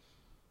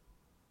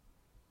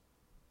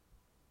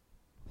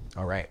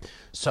 All right.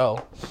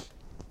 So,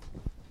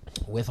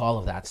 with all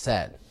of that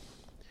said,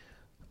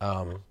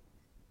 I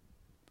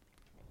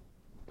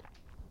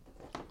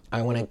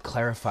want to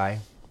clarify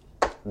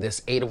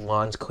this Eight of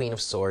Wands, Queen of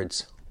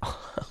Swords,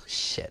 oh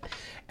shit,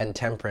 and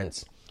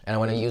Temperance. And I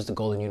want to use the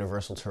Golden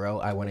Universal Tarot.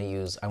 I want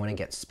to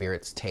get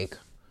Spirit's take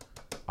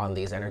on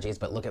these energies.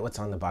 But look at what's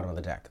on the bottom of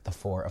the deck. The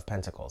Four of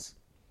Pentacles.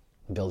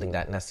 Building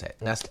that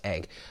nest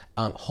egg.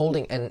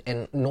 Holding,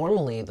 and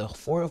normally the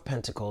Four of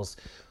Pentacles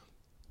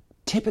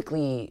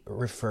typically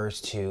refers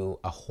to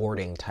a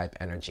hoarding type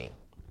energy.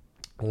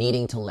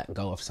 Needing to let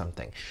go of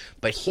something.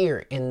 But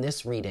here in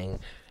this reading,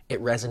 it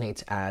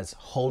resonates as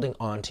holding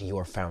on to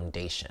your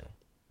foundation.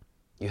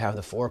 You have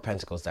the Four of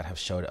Pentacles that have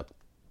showed up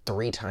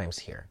 3 times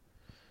here.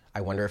 I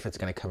wonder if it's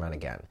going to come out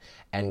again.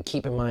 And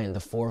keep in mind, the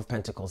Four of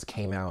Pentacles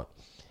came out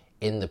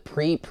in the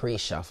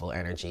pre-shuffle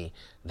energy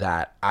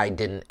that I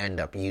didn't end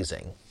up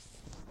using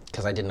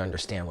because I didn't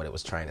understand what it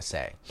was trying to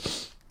say.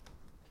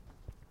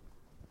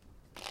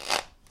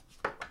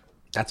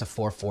 That's a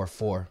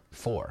 4-4-4-4.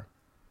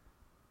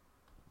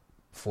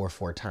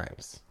 4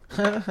 times.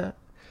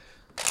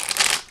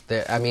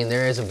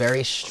 There is a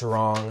very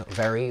strong,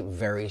 very,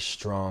 very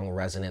strong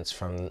resonance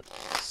from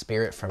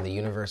Spirit, from the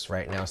universe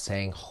right now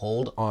saying,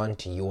 hold on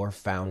to your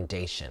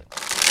foundation.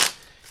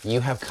 You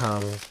have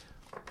come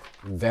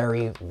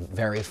very,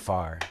 very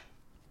far.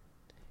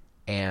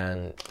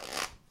 And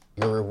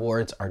your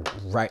rewards are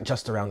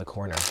just around the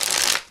corner.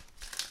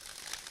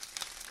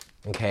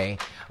 Okay?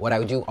 What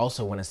I do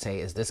also want to say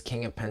is this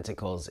King of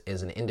Pentacles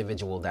is an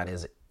individual that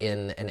is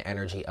in an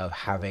energy of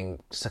having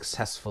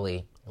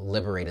successfully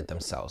liberated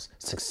themselves,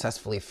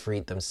 successfully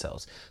freed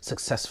themselves,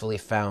 successfully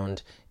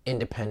found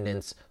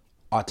independence,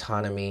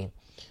 autonomy,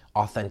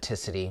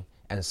 authenticity,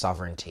 and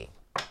sovereignty.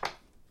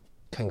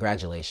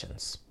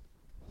 Congratulations.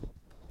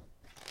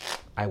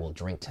 I will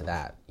drink to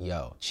that.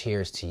 Yo,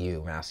 cheers to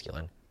you,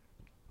 masculine.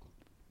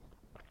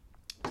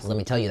 'Cause let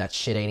me tell you, that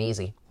shit ain't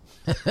easy.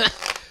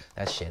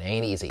 That shit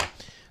ain't easy.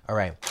 All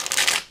right.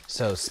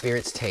 So,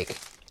 Spirit's take.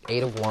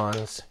 Eight of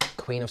Wands,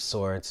 Queen of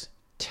Swords,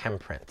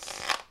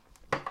 Temperance.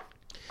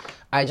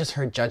 I just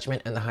heard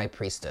Judgment and the High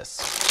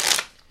Priestess.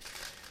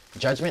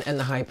 Judgment and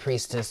the High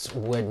Priestess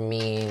would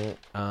mean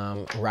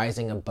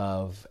rising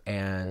above,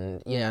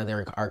 and yeah,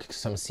 there are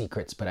some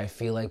secrets, but I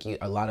feel like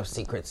a lot of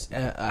secrets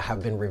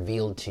have been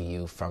revealed to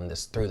you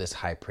through this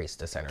High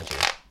Priestess energy.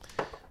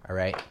 All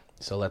right,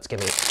 so let's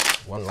give it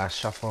one last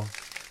shuffle.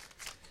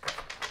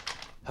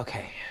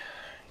 Okay,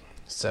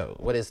 so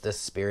what is this,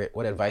 Spirit?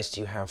 What advice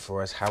do you have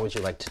for us? How would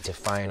you like to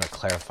define or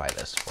clarify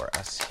this for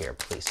us here,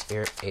 please,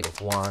 Spirit? Eight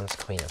of Wands,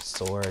 Queen of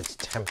Swords,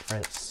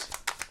 Temperance.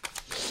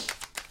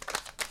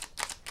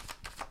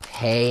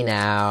 Hey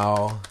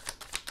now.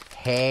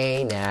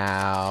 Hey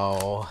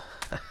now.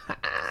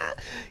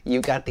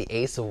 You got the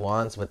Ace of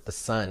Wands with the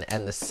Sun,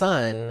 and the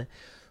Sun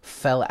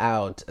fell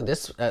out.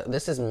 This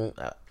is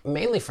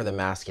mainly for the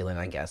masculine,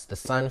 I guess. The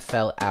Sun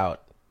fell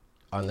out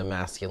on the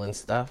masculine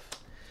stuff.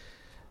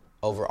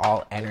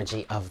 Overall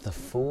energy of the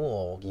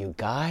Fool, you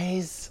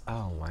guys.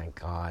 Oh my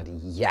God,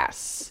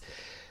 yes.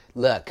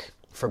 Look,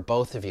 for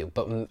both of you,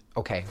 but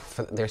okay,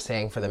 they're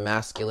saying for the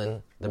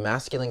masculine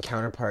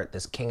counterpart,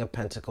 this King of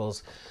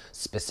Pentacles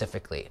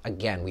specifically.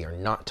 Again, we are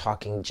not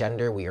talking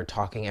gender, we are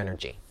talking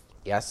energy.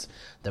 Yes,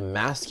 the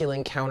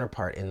masculine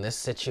counterpart in this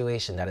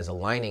situation that is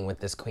aligning with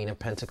this Queen of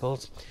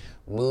Pentacles,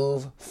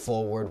 move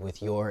forward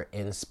with your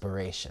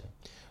inspiration.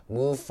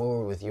 Move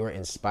forward with your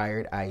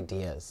inspired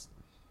ideas.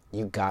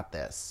 You got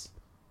this.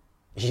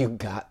 You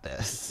got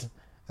this.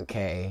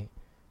 Okay?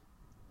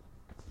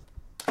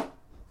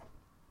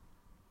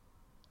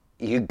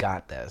 You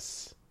got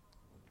this.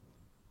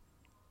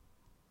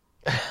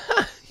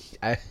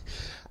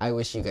 I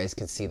wish you guys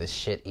could see the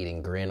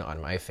shit-eating grin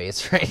on my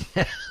face right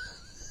now.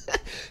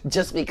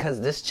 Just because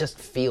this just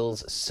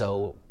feels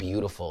so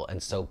beautiful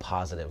and so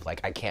positive.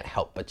 Like, I can't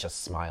help but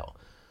just smile.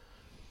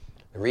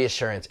 The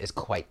reassurance is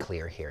quite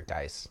clear here,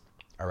 guys.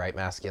 All right,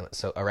 masculine.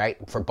 So, all right,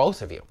 for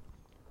both of you.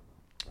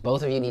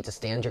 Both of you need to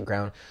stand your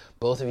ground.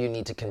 Both of you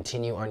need to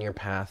continue on your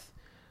path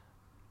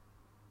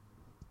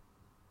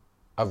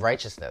of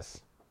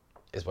righteousness,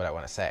 is what I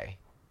want to say.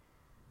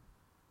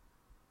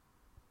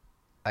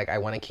 Like, I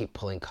want to keep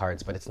pulling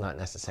cards, but it's not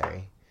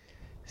necessary.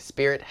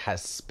 Spirit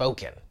has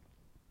spoken.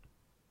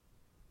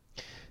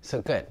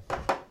 So good.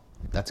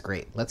 That's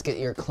great. Let's get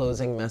your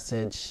closing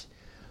message.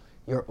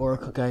 Your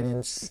oracle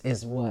guidance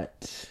is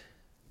what?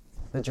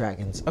 The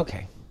dragons.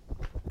 Okay.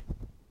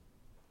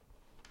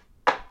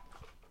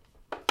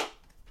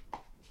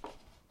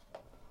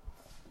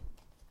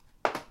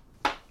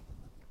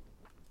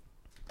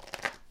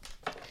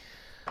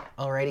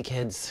 Alrighty,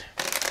 kids.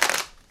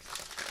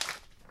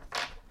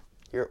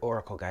 Your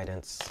oracle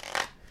guidance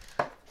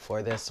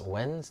for this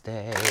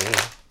Wednesday,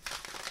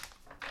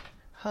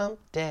 hump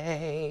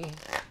day,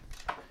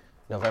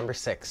 November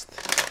 6th,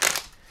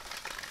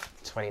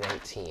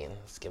 2019.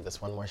 Let's give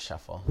this one more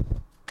shuffle.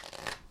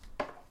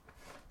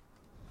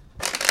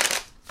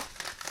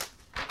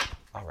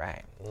 All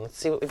right, let's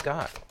see what we've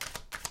got.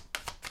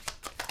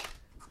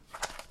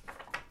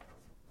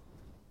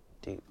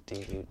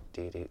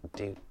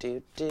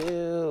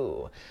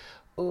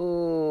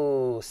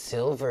 Ooh,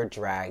 Silver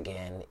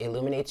Dragon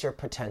illuminates your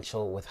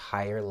potential with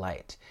higher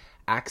light.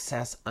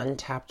 Access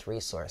untapped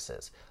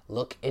resources.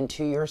 Look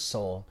into your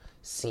soul.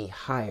 See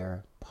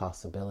higher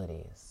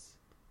possibilities.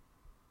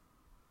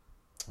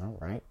 All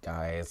right,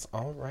 guys.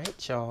 All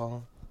right,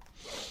 y'all.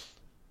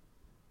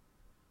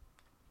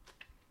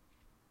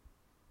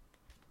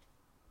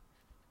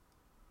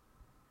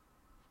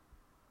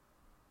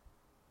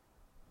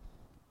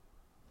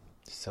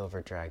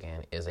 Silver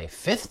Dragon is a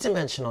 5th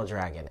dimensional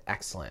dragon.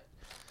 Excellent.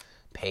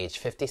 Page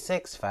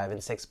 56, 5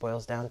 and 6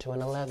 boils down to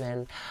an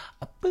 11.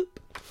 A boop.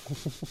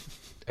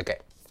 Okay.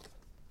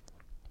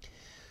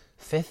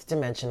 5th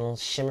dimensional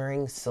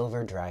shimmering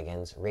silver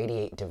dragons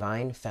radiate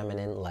divine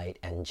feminine light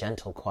and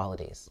gentle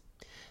qualities.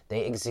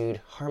 They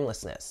exude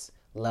harmlessness,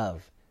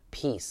 love,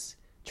 peace,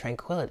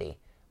 tranquility,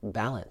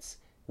 balance,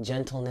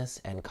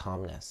 gentleness, and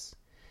calmness.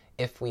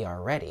 If we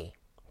are ready,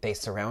 they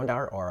surround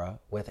our aura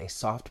with a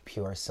soft,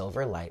 pure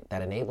silver light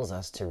that enables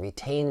us to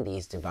retain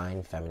these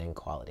divine feminine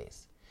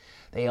qualities.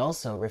 They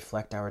also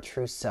reflect our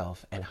true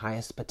self and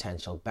highest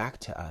potential back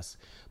to us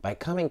by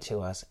coming to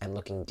us and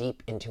looking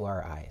deep into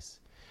our eyes.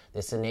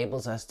 This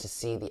enables us to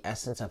see the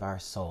essence of our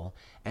soul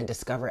and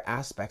discover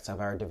aspects of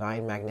our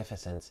divine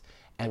magnificence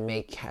and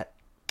make...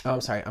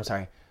 I'm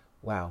sorry.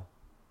 Wow.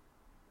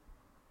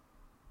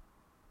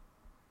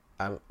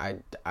 I'm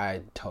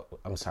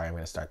sorry, I'm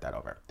going to start that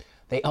over.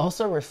 They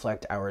also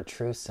reflect our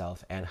true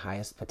self and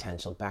highest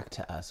potential back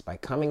to us by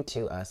coming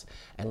to us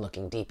and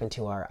looking deep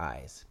into our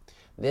eyes.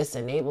 This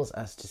enables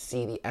us to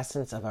see the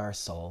essence of our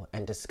soul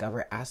and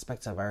discover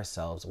aspects of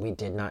ourselves we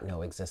did not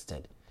know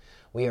existed.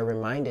 We are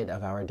reminded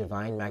of our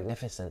divine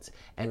magnificence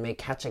and may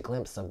catch a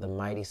glimpse of the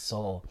mighty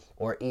soul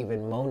or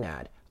even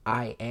monad,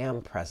 I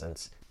am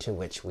presence to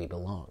which we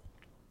belong.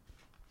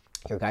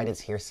 Your guidance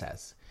here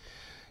says,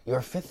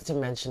 your 5th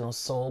dimensional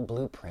soul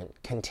blueprint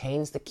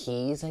contains the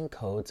keys and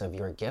codes of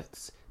your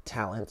gifts,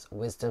 talents,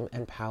 wisdom,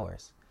 and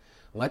powers.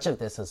 Much of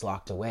this is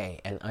locked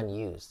away and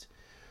unused.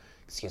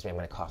 Excuse me, I'm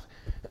going to cough.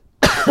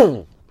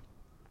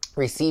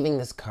 Receiving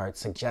this card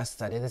suggests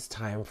that it is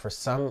time for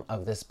some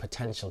of this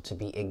potential to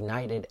be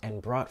ignited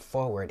and brought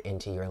forward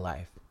into your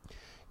life.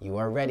 You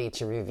are ready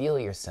to reveal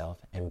yourself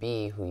and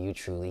be who you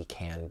truly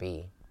can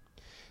be.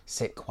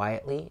 Sit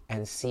quietly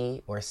and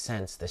see or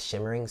sense the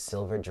shimmering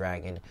silver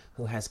dragon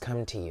who has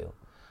come to you.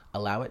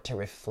 Allow it to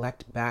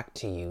reflect back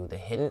to you the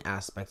hidden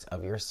aspects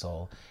of your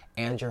soul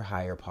and your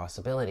higher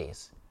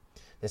possibilities.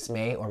 This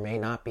may or may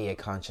not be a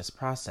conscious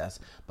process,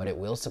 but it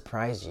will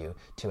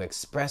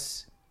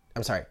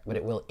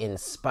it will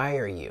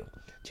inspire you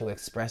to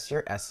express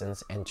your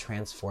essence and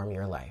transform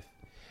your life.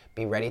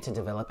 Be ready to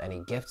develop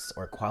any gifts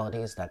or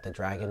qualities that the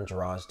dragon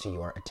draws to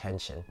your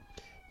attention.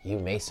 You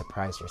may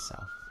surprise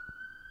yourself.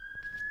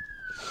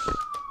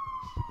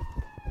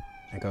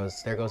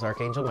 There goes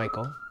Archangel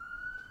Michael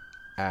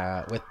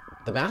with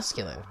the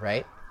masculine,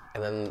 right?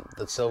 And then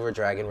the silver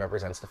dragon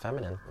represents the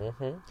feminine.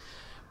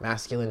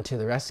 Masculine to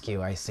the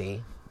rescue, I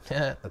see.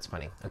 That's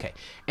funny. Okay.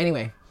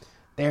 Anyway,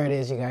 there it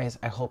is, you guys.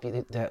 I hope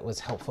that was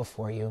helpful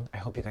for you. I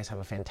hope you guys have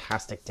a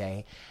fantastic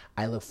day.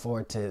 I look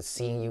forward to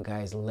seeing you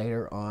guys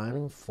later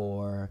on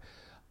for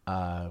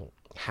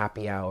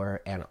happy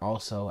hour and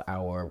also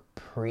our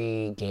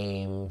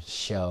pre-game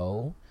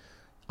show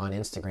on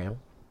Instagram.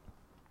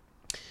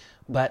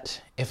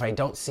 But if I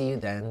don't see you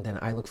then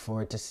I look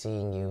forward to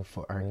seeing you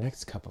for our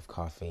next cup of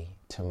coffee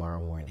tomorrow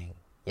morning.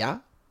 Yeah?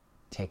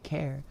 Take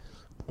care.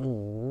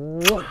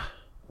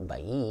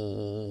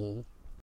 Bye.